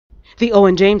The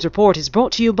Owen James Report is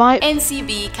brought to you by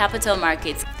NCB Capital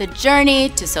Markets. The journey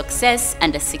to success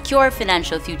and a secure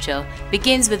financial future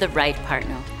begins with the right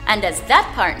partner. And as that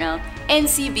partner,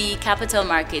 NCB Capital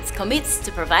Markets commits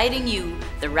to providing you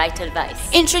the right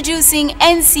advice. Introducing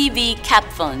NCB Cap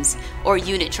Funds, or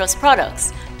Unit Trust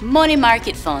Products, Money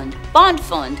Market Fund, Bond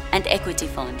Fund, and Equity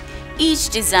Fund, each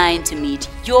designed to meet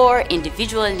your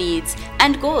individual needs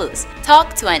and goals.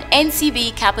 Talk to an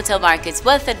NCB Capital Markets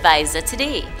Wealth Advisor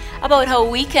today about how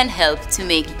we can help to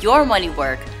make your money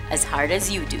work as hard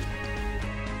as you do.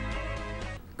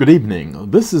 Good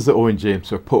evening. This is the Owen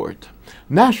James Report.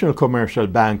 National Commercial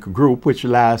Bank Group, which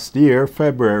last year,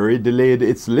 February, delayed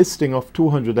its listing of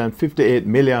 $258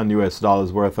 million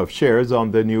worth of shares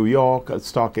on the New York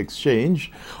Stock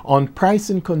Exchange on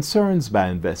pricing concerns by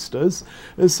investors,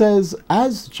 says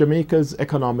as Jamaica's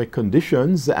economic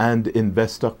conditions and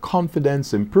investor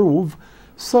confidence improve,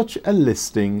 such a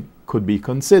listing could be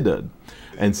considered.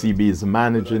 NCB's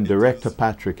Managing Director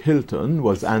Patrick Hylton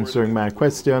was answering my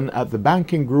question at the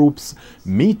banking group's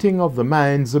Meeting of the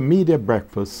Minds media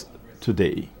breakfast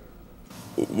today.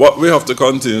 What we have to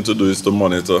continue to do is to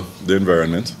monitor the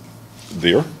environment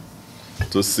there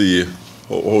to see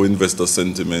how investor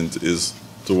sentiment is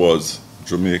towards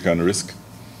Jamaican risk.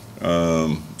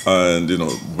 And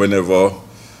whenever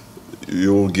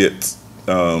you get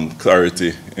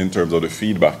clarity in terms of the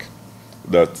feedback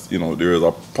that there is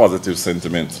a positive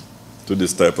sentiment to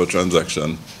this type of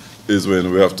transaction, is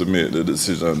when we have to make the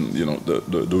decision,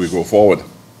 do we go forward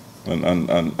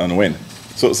and when.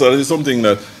 So that is something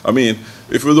that,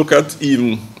 if we look at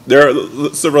there are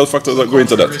several factors that go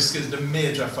into that. Risk is the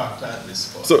major factor at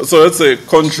this point. So let's say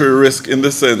country risk in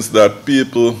the sense that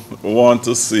people want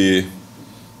to see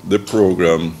the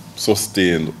program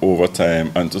sustained over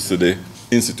time and to see the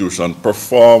institution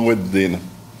perform within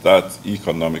that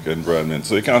economic environment.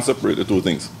 So you can't separate the two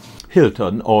things.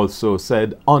 Hylton also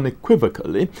said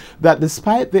unequivocally that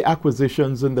despite the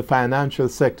acquisitions in the financial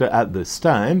sector at this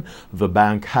time, the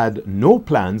bank had no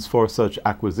plans for such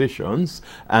acquisitions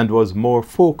and was more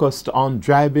focused on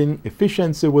driving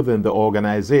efficiency within the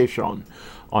organization.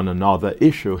 On another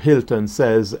issue, Hylton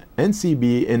says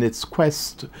NCB, in its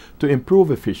quest to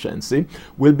improve efficiency,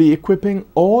 will be equipping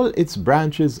all its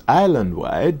branches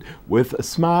island-wide with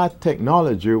smart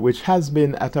technology, which has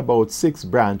been at about 6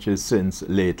 branches since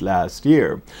late last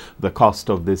year. The cost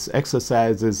of this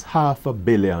exercise is $500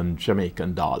 million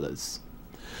Jamaican dollars.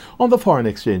 On the foreign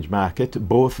exchange market,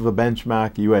 both the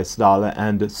benchmark US dollar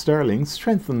and sterling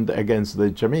strengthened against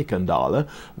the Jamaican dollar,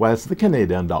 whilst the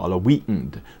Canadian dollar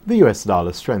weakened. The US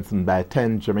dollar strengthened by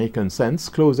 10 Jamaican cents,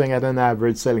 closing at an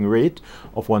average selling rate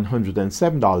of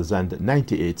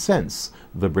 $107.98.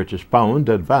 The British pound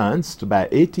advanced by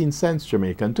 18 cents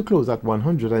Jamaican to close at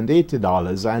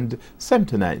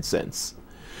 $180.79.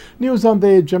 News on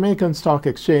the Jamaican Stock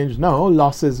Exchange now.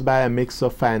 Losses by a mix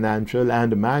of financial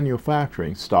and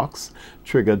manufacturing stocks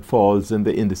triggered falls in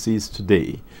the indices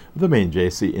today. The main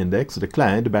JC index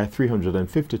declined by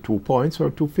 352 points, or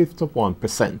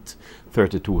 0.2%.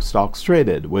 32 stocks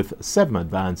traded, with 7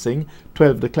 advancing,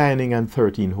 12 declining, and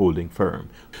 13 holding firm.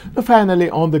 Now finally,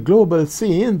 on the global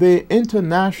scene, the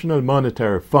International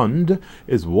Monetary Fund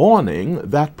is warning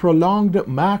that prolonged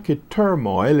market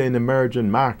turmoil in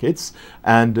emerging markets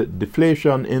and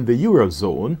deflation in the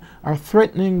Eurozone are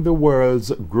threatening the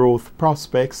world's growth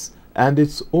prospects and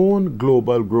its own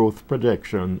global growth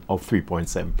projection of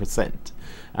 3.7%.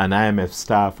 An IMF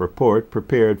staff report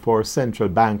prepared for central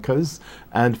bankers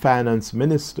and finance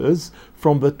ministers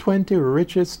from the 20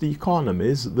 richest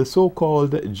economies, the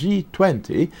so-called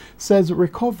G20, says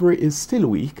recovery is still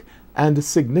weak and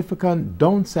significant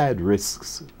downside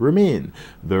risks remain.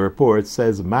 The report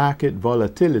says market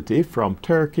volatility from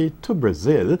Turkey to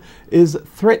Brazil is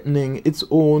threatening its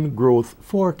own growth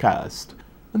forecast.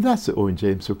 And that's the Owen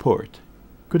James Report.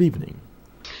 Good evening.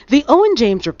 The Owen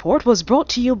James Report was brought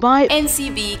to you by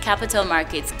NCB Capital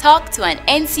Markets. Talk to an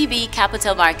NCB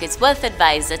Capital Markets Wealth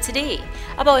Advisor today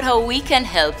about how we can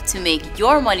help to make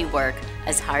your money work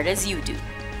as hard as you do.